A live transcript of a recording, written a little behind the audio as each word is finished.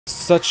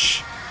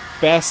such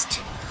best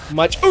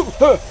much.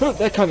 Oh,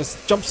 that kind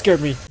of jump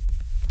scared me.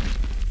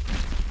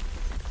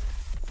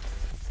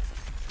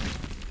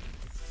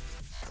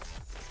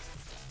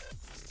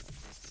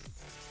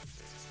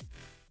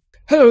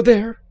 Hello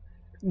there,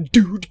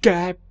 dude,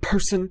 guy,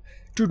 person,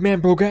 dude, man,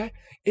 bro, guy.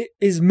 It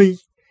is me,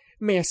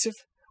 Massive.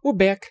 We're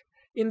back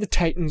in the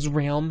Titans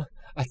realm,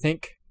 I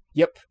think.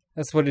 Yep,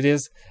 that's what it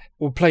is.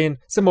 We're playing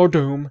some more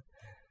Doom.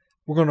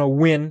 We're gonna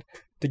win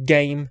the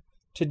game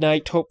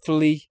tonight,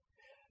 hopefully.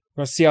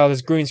 We're gonna see how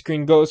this green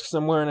screen goes, because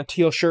I'm wearing a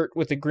teal shirt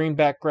with a green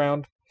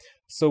background.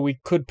 So we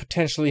could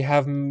potentially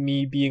have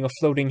me being a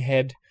floating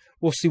head.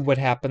 We'll see what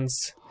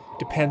happens.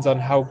 Depends on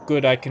how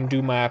good I can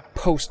do my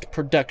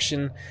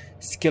post-production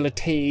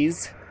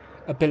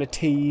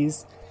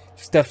abilities.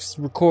 Stuff's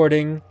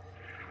recording.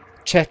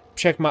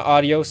 Check my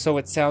audio so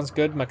it sounds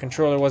good. My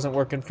controller wasn't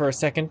working for a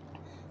second.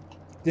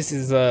 This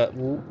is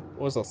what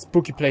was a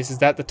spooky place? Is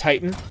that the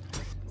Titan?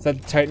 Is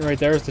that the Titan right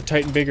there? Is the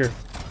Titan bigger?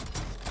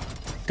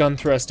 Gun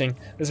thrusting.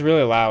 It's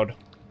really loud.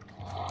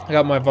 I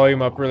got my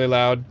volume up really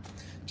loud,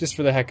 just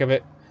for the heck of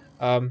it.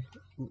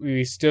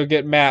 We still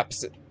get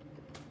maps.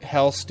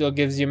 Hell still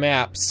gives you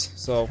maps,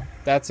 so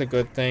that's a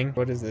good thing.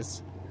 What is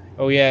this?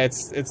 Oh yeah,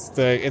 it's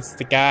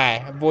the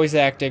guy. Voice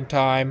acting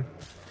time.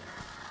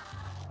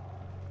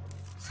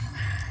 The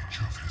age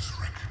of his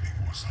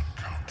reckoning was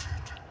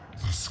uncounted.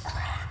 The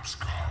scribes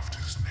carved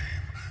his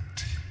name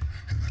deep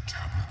in the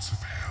tablets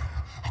of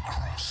hell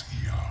across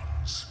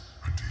eons,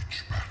 and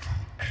each battle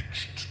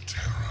etched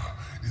terror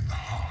in the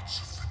hearts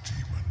of the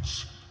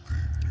demons.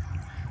 They knew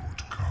he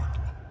would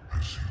come,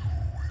 as he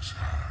always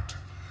had,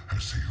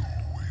 as he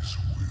always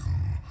will,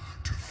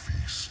 to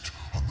feast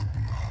on the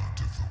blood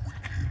of the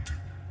wicked,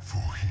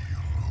 for he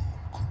alone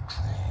could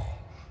draw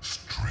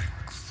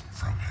strength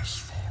from his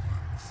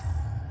fallen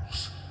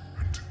foes,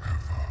 and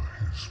ever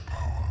his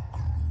power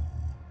grew,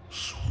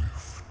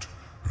 swift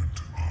and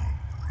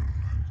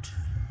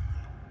unrelenting.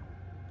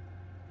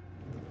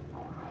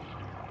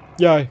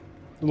 Yeah,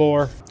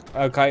 lore.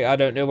 Okay, I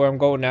don't know where I'm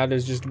going now.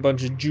 There's just a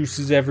bunch of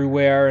juices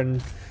everywhere,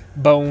 and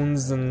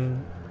bones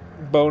and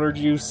boner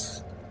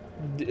juice.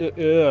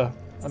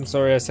 I'm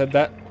sorry I said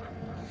that.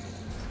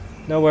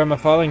 Now where am I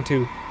falling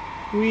to?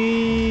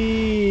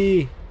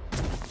 Whee!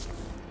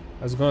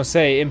 I was gonna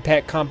say,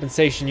 impact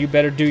compensation, you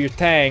better do your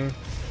thing.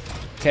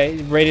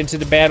 Okay, right into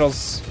the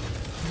battles.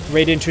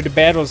 Right into the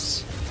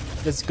battles.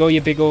 Let's go,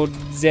 you big old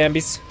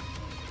zombies.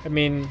 I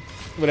mean,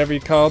 whatever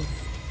you're called.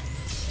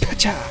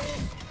 Pacha!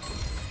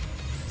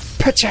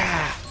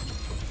 Pacha!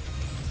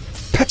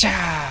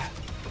 Pacha!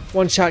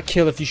 One shot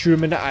kill if you shoot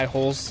him in the eye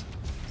holes.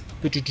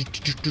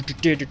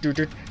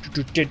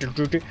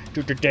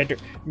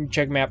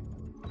 Check map.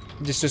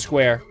 Just a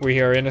square. We're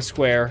here in a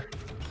square.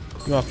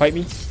 You wanna fight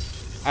me?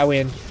 I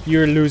win.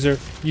 You're a loser.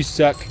 You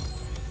suck.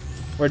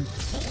 We're...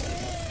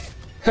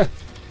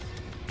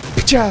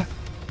 Pacha!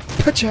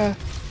 Pacha!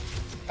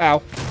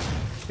 Ow.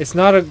 It's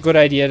not a good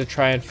idea to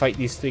try and fight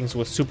these things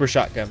with super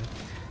shotgun,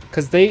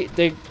 because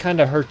they kind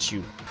of hurt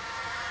you.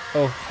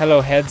 Oh,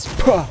 hello heads.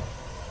 Puh!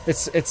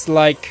 It's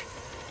like...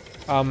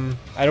 I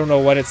don't know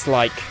what it's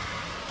like.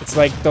 It's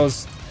like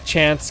those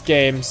chance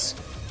games.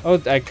 Oh,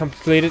 I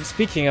completed.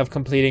 Speaking of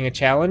completing a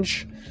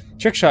challenge,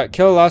 trick shot,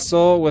 kill a lost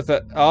soul with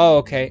a. Oh,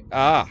 okay.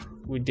 Ah,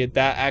 we did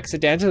that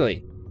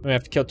accidentally. We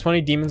have to kill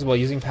 20 demons while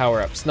using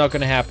power-ups. Not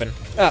gonna happen.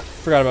 Ah,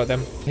 forgot about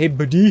them. Hey,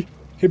 buddy.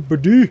 Hey,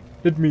 buddy.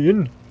 Let me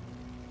in.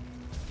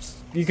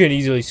 You can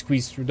easily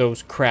squeeze through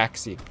those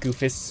cracks, you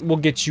goofus. We'll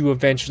get you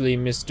eventually,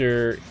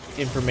 Mr.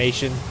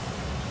 Information.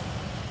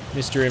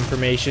 Mr.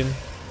 Information.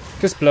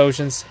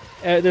 Explosions.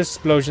 There's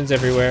explosions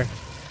everywhere.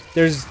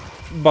 There's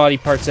body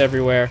parts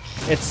everywhere.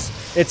 It's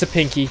a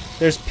pinky.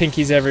 There's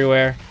pinkies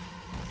everywhere.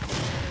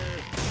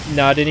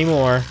 Not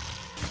anymore.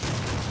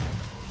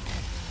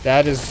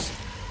 That is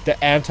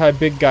the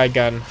anti-big guy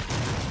gun.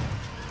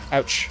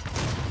 Ouch.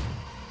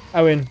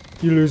 I win.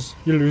 You lose.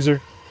 You loser.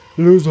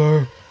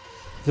 Loser.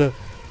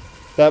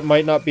 That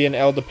might not be an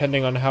L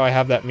depending on how I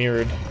have that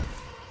mirrored.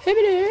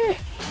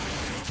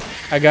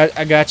 I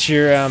got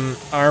your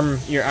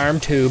arm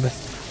tube.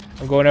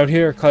 I'm going out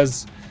here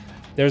because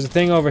there's a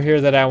thing over here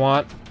that I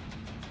want,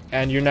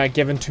 and you're not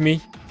giving to me.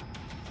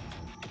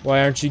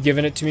 Why aren't you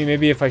giving it to me?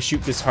 Maybe if I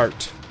shoot this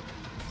heart.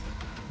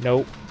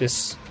 Nope,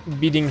 this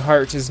beating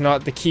heart is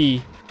not the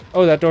key.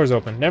 Oh, that door's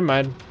open. Never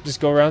mind. Just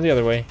go around the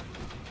other way.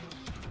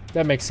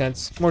 That makes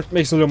sense.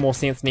 Makes a little more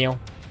sense now.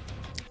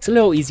 It's a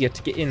little easier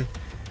to get in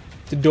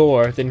the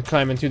door than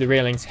climbing through the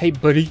railings. Hey,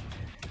 buddy,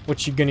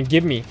 what you gonna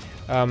give me?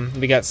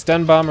 We got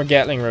stun bomb or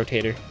Gatling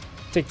rotator.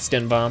 Take the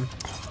stun bomb,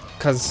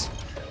 cause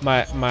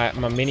my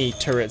mini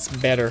turret's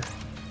better.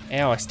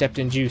 Ow, I stepped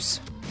in juice.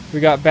 We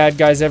got bad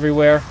guys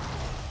everywhere.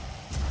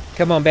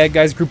 Come on, bad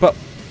guys, group up.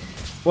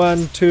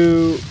 1,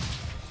 2,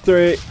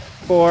 3,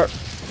 4,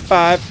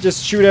 5.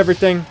 Just shoot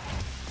everything.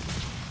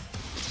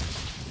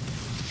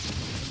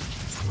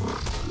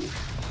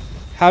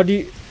 How do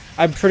you...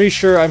 I'm pretty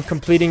sure I'm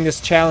completing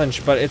this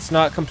challenge, but it's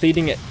not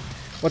completing it.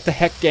 What the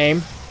heck,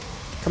 game?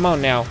 Come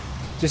on now.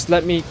 Just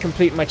let me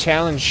complete my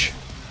challenge.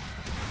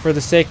 For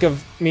the sake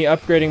of me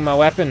upgrading my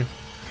weapon.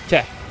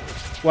 Okay.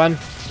 One,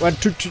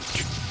 two, two.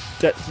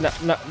 That,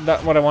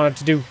 not what I wanted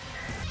to do.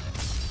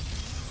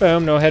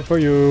 Boom, no head for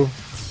you.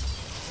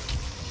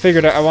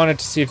 Figured I wanted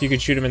to see if you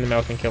could shoot him in the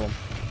mouth and kill him.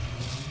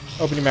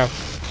 Open your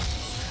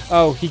mouth.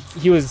 Oh,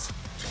 he was...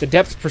 The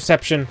depth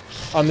perception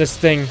on this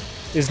thing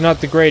is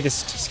not the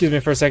greatest. Excuse me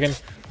for a second.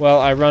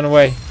 Well, I run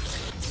away.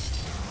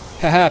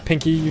 Haha,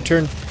 Pinky, you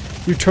turned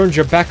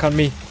your back on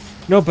me.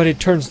 Nobody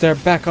turns their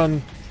back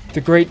on the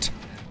great,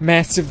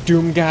 massive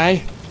Doom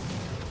guy.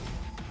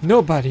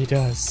 Nobody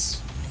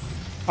does.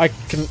 I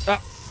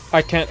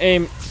can't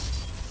aim.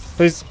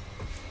 Please.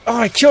 Oh,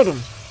 I killed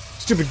him!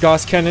 Stupid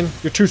Gauss Cannon,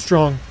 you're too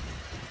strong.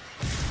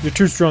 You're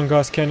too strong,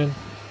 Gauss Cannon.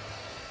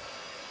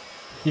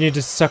 You need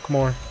to suck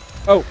more.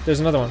 Oh, there's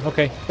another one.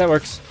 Okay, that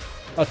works.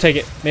 I'll take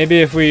it.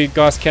 Maybe if we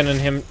Gauss Cannon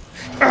him...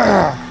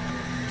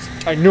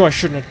 I knew I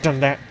shouldn't have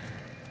done that.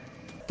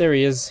 There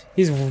he is.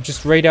 He's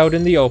just right out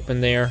in the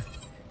open there.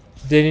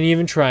 Didn't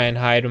even try and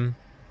hide him.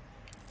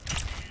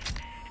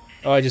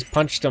 Oh, I just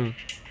punched him.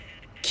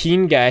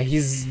 Keen guy,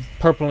 he's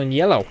purple and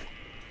yellow.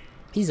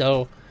 He's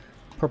all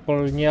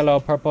purple and yellow,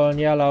 purple and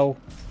yellow.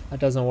 That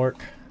doesn't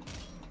work.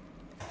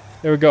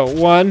 There we go.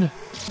 1,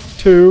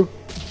 2,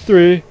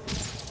 3,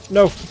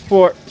 no,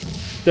 4.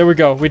 There we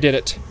go. We did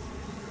it.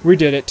 We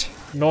did it.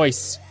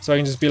 Nice. So I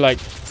can just be like,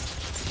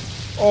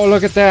 oh,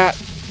 look at that.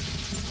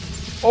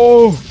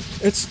 Oh,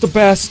 it's the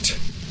best.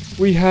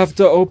 We have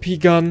the OP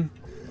gun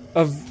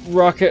of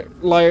rocket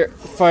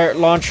fire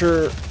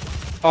launcher,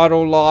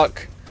 auto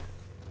lock,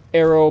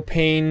 arrow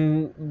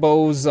pane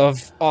bows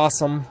of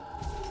awesome.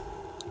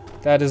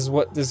 That is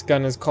what this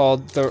gun is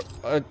called. The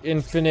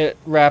Infinite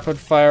Rapid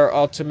Fire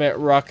Ultimate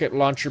Rocket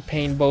Launcher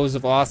Pane Bows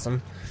of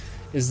Awesome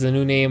is the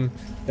new name.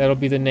 That'll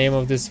be the name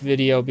of this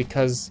video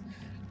because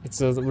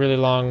it's a really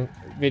long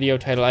video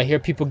title. I hear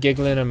people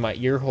giggling in my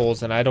ear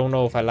holes and I don't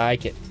know if I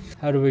like it.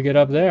 How do we get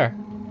up there?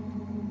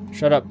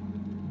 Shut up,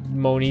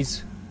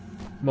 monies.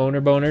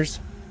 Moaner boners.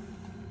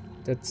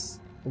 That's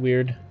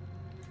weird.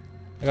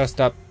 I gotta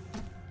stop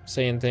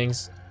saying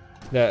things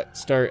that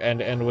start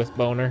and end with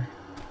boner.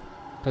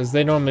 Because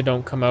they normally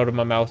don't come out of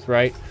my mouth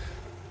right.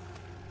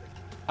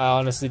 I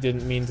honestly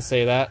didn't mean to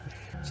say that.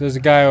 So there's a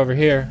guy over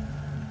here.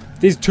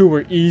 These two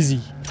were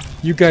easy.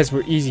 You guys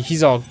were easy.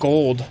 He's all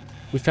gold.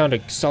 We found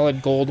a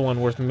solid gold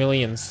one worth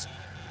millions.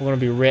 We're gonna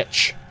be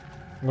rich.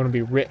 I'm gonna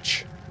be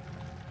rich.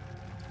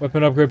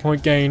 Weapon upgrade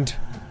point gained.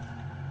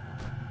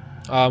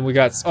 We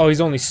got... Oh,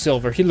 he's only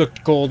silver. He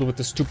looked gold with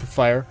the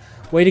stupefier.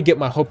 Way to get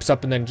my hopes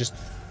up and then just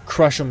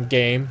crush him,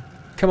 game.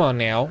 Come on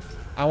now.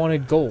 I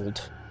wanted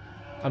gold.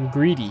 I'm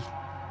greedy.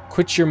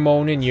 Quit your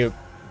moaning, you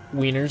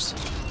wieners.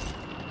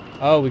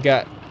 Oh, we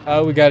got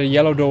a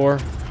yellow door.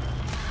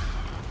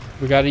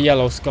 We got a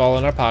yellow skull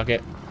in our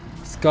pocket.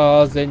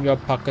 Skulls in your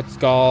pocket,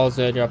 skulls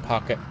in your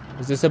pocket.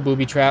 Is this a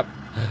booby trap?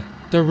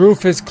 The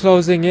roof is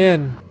closing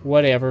in.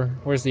 Whatever.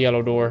 Where's the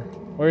yellow door?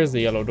 Where is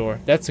the yellow door?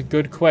 That's a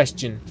good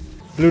question.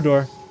 Blue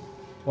door.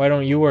 Why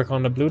don't you work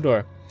on the blue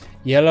door?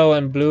 Yellow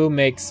and blue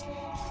makes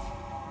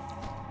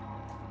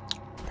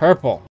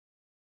purple.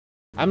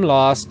 I'm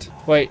lost.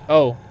 Wait,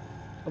 oh.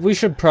 We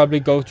should probably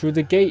go through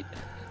the gate.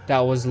 That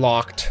was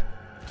locked.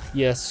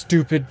 Yeah,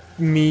 stupid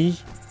me.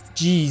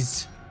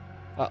 Jeez.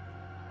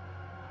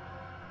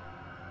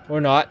 Or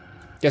not.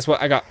 Guess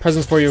what? I got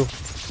presents for you.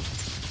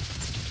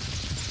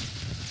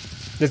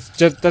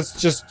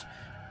 That's just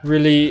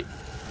really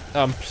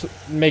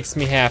makes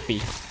me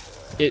happy.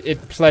 It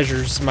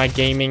pleasures my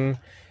gaming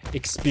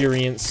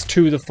experience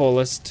to the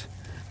fullest.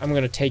 I'm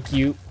gonna take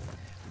you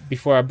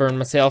before I burn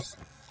myself.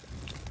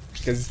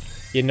 Because,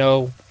 you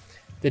know,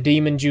 the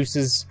demon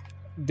juices,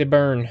 they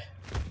burn.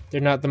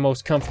 They're not the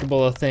most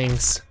comfortable of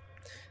things.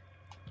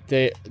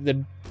 They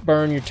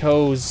burn your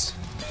toes.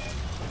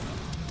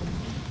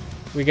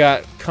 We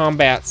got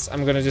combats.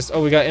 I'm gonna just...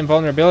 Oh, we got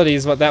invulnerability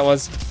is what that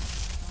was.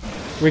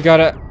 We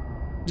gotta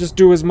just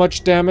do as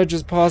much damage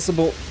as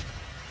possible.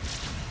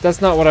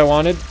 That's not what I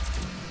wanted.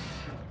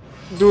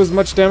 Do as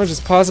much damage as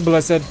possible, I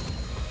said.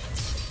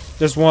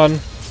 There's one.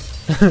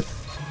 Can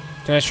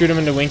I shoot him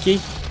in the winky?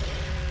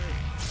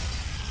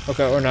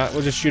 Okay, or not.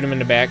 We'll just shoot him in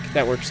the back.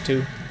 That works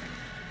too.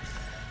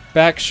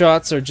 Back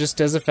shots are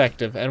just as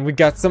effective. And we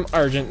got some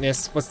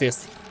urgentness. What's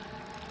this?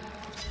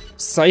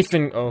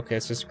 Siphon. Oh, okay,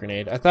 it's just a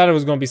grenade. I thought it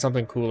was going to be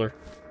something cooler.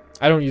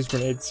 I don't use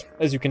grenades,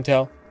 as you can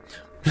tell.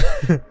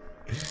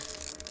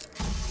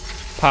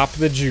 Pop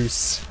the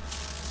juice.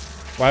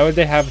 Why would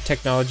they have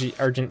technology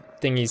urgent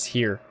thingies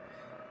here?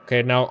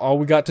 Okay, now all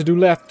we got to do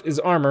left is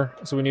armor.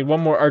 So we need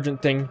one more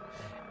urgent thing.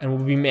 And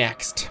we'll be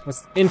maxed.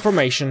 What's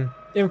information?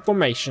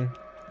 Information.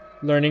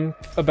 Learning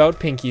about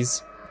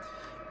pinkies.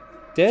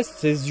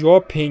 This is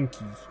your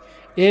pinky.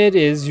 It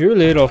is your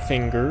little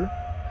finger.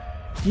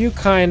 You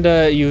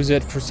kinda use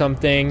it for some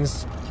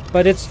things,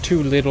 but it's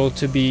too little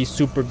to be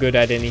super good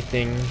at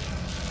anything.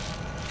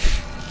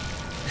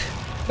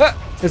 Ah!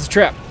 It's a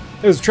trap.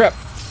 It was a trap.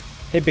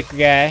 Hey, big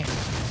guy.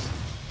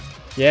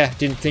 Yeah,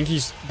 didn't think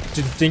he's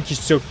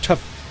so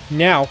tough.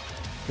 Now,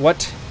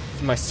 what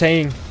am I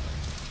saying?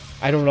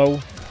 I don't know.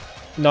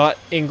 Not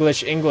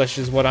English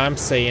is what I'm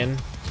saying.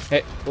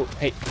 Hey, oh,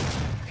 hey,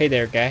 Hey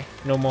there, guy.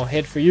 No more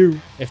head for you.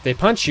 If they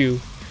punch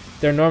you,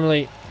 they're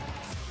normally...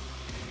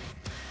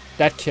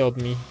 That killed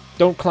me.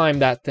 Don't climb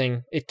that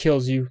thing. It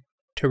kills you.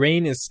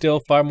 Terrain is still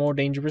far more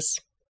dangerous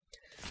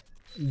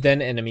than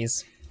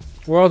enemies.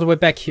 We're all the way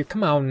back here.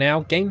 Come on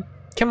now, game.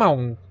 Come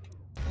on.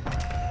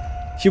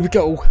 Here we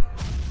go.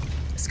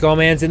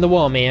 Skullman's in the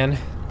wall, man.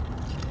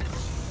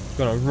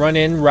 Gonna run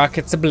in,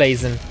 rockets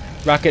a-blazing.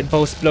 Rocket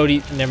boast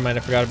bloody... Never mind,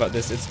 I forgot about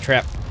this. It's a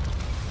trap.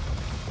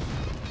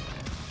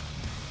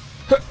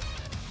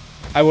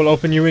 I will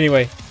open you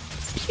anyway.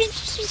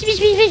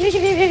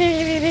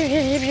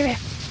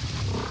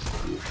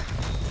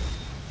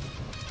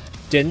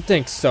 Didn't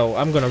think so.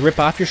 I'm gonna rip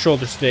off your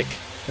shoulder stick.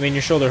 I mean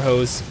your shoulder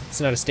hose. It's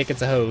not a stick,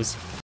 it's a hose.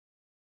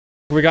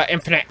 We got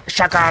infinite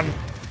shotgun.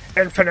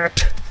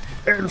 Infinite.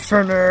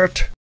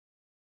 Infinite.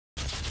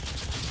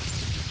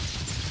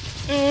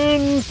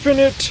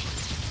 Infinite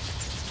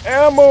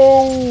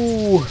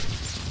ammo.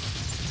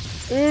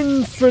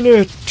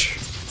 Infinite.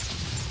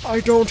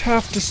 I don't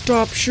have to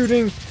stop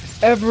shooting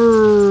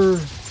ever.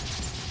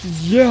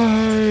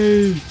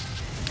 Yay.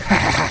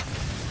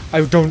 I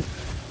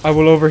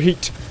will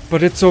overheat,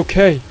 but it's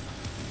okay.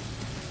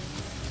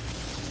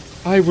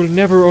 I will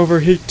never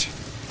overheat.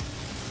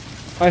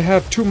 I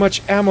have too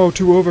much ammo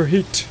to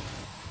overheat.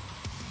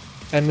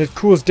 And it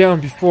cools down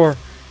before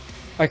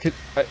I could...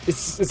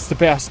 it's the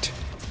best.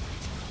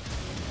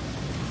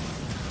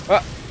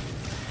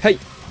 Hey!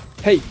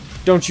 Hey!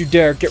 Don't you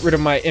dare get rid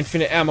of my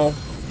infinite ammo.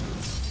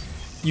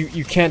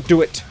 You can't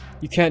do it.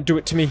 You can't do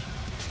it to me.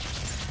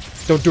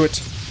 Don't do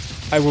it.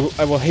 I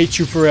will hate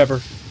you forever.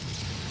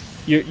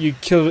 You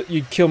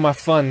kill my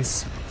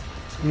funds.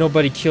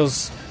 Nobody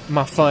kills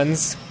my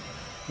funds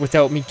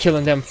without me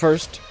killing them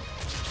first.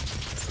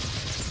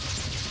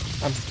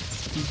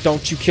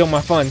 Don't you kill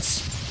my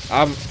funds.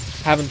 I'm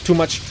having too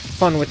much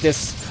fun with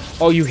this.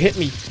 Oh, you hit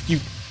me. You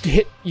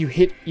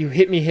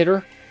hit me,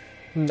 hitter.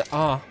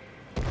 Ah.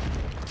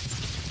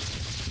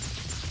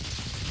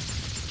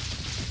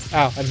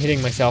 Ow, I'm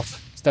hitting myself.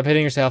 Stop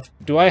hitting yourself.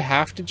 Do I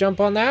have to jump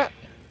on that?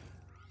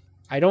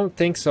 I don't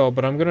think so,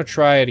 but I'm gonna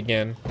try it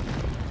again.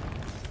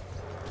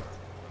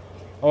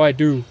 Oh, I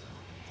do.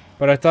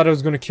 But I thought it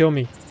was gonna kill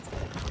me.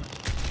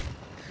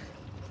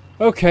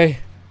 Okay.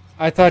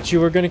 I thought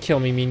you were gonna kill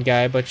me, mean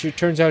guy, but it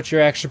turns out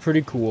you're actually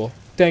pretty cool.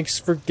 Thanks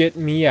for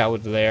getting me out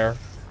of there.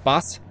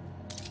 Boss?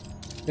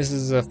 This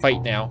is a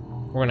fight now.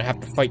 We're gonna have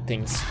to fight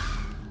things.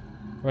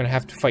 We're gonna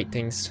have to fight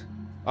things.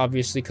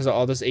 Obviously, because of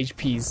all this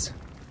HPs.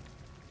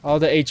 All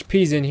the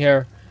HPs in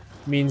here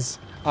means,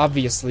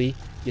 obviously,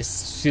 you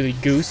silly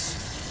goose.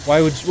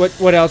 Why would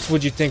what else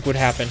would you think would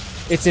happen?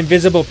 It's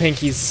invisible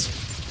pinkies.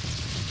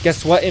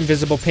 Guess what,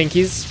 invisible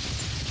pinkies?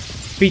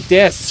 Beat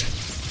this.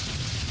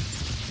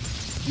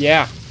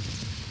 Yeah.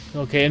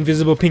 Okay,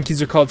 invisible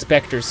pinkies are called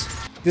specters.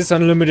 This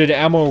unlimited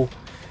ammo,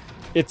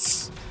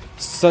 it's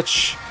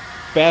such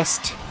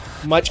best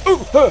much.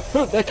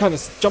 Oh, that kind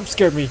of jump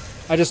scared me.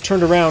 I just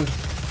turned around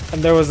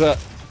and there was a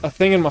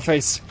thing in my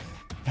face.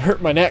 It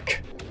hurt my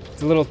neck.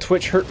 The little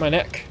twitch hurt my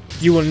neck.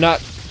 You will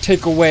not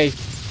take away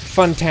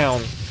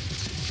Funtown.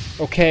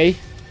 Okay?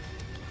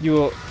 You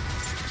will...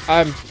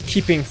 I'm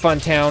keeping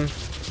Funtown.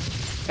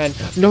 And...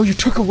 No, you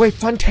took away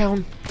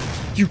Funtown!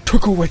 You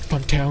took away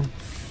Funtown!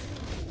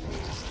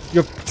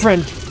 Your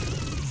friend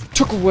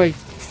took away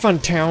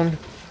Funtown.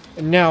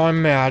 And now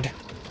I'm mad.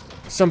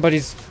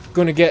 Somebody's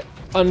gonna get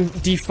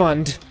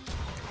defund.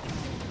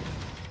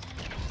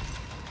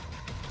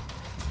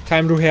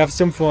 Time to have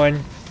some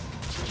fun.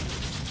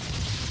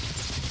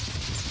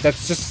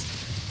 That's just,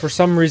 for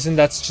some reason,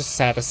 that's just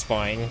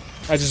satisfying.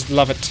 I just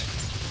love it.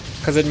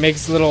 Because it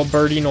makes little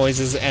birdie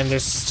noises and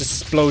there's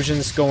just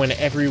explosions going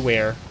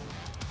everywhere.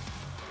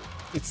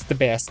 It's the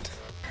best.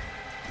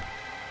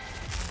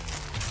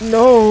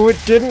 No, it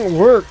didn't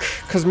work.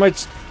 Because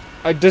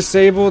I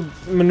disabled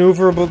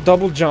maneuverable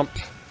double jump.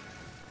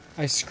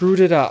 I screwed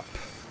it up.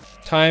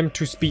 Time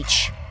to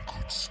speech.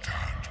 Could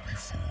stand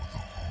before the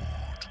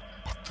horde,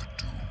 but the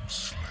Doom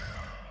Slayer.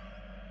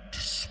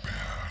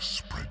 Despair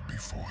spread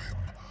before him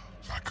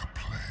like a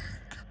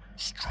plague,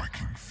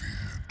 striking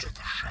fear into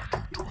the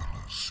Shadow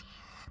Dwellers,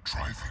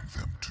 driving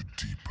them to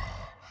deeper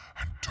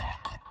and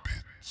darker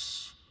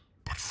pits.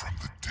 But from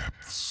the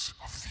depths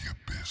of the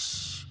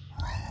abyss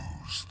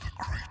rose the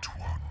Great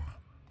One,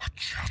 a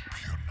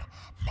champion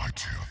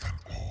mightier than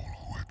all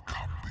who had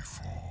come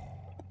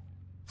before.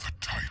 The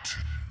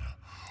Titan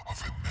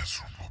of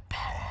immeasurable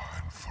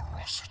power and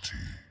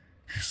ferocity,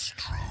 he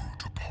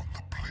strode upon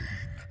the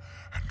plain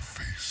and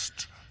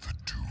faced the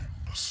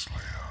Doom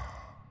Slayer.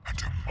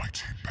 And a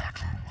mighty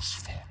battle was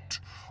fought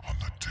on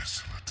the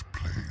desolate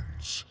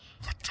plains.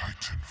 The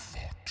Titan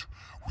fought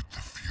with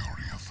the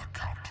fury of the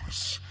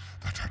countless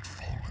that had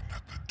fallen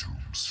at the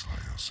Doom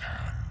Slayer's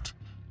hand.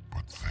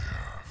 But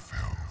there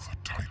fell the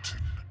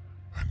Titan,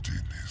 and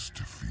in his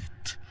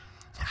defeat,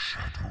 the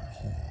Shadow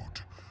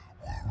Horde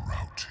were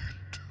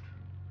routed.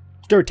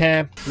 Story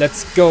time.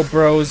 Let's go,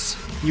 bros.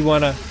 You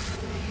wanna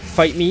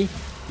fight me?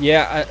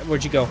 Yeah,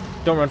 where'd you go?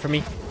 Don't run from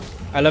me.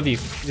 I love you.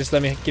 Just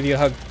let me give you a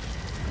hug.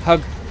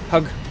 Hug,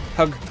 hug,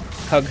 hug,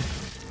 hug.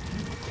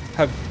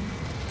 Hug.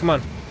 Come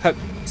on. Hug.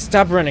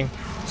 Stop running.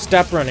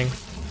 Stop running.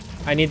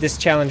 I need this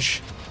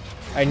challenge.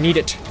 I need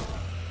it.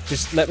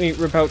 Just let me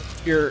rip out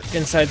your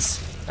insides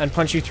and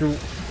punch you through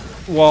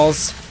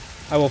walls.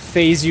 I will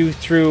phase you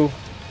through.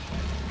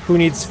 Who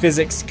needs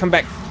physics? Come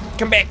back.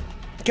 Come back.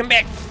 Come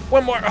back.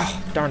 One more.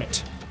 Oh, darn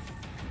it.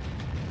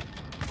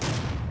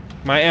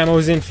 My ammo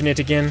is infinite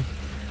again.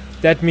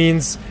 That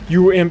means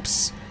you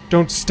imps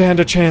don't stand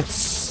a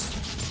chance.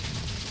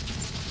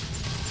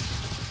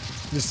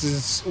 This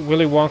is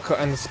Willy Wonka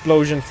and the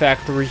Explosion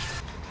Factory.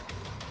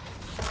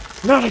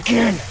 Not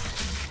again!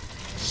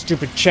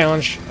 Stupid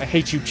challenge. I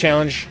hate you,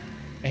 challenge.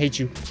 I hate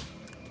you.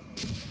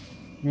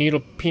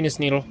 Needle, penis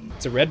needle.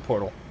 It's a red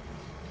portal.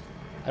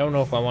 I don't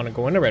know if I want to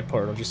go in a red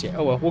portal just yet.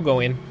 Oh well, we'll go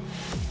in.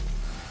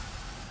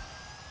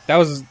 That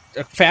was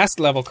a fast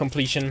level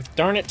completion.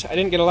 Darn it, I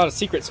didn't get a lot of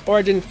secrets, or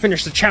I didn't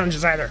finish the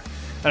challenges either.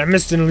 And I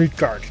missed an elite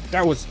card.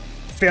 That was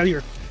a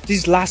failure.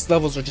 These last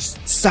levels are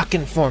just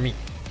sucking for me.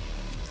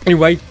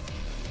 Anyway,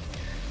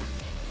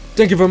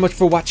 thank you very much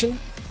for watching.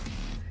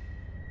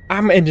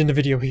 I'm ending the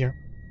video here.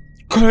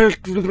 I'm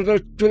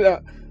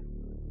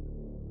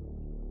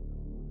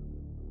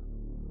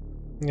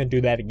gonna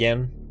do that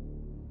again.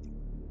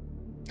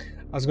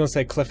 I was gonna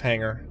say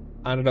cliffhanger.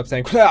 I ended up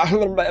saying thank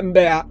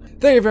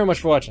you very much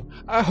for watching.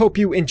 I hope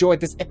you enjoyed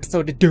this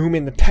episode of Doom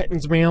in the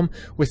Titan's realm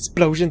with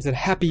explosions and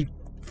happy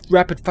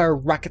rapid fire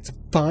rockets of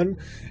fun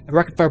and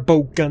rapid fire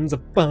bow guns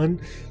of fun.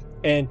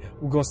 And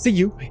we're gonna see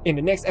you in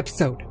the next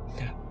episode.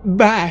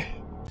 Bye.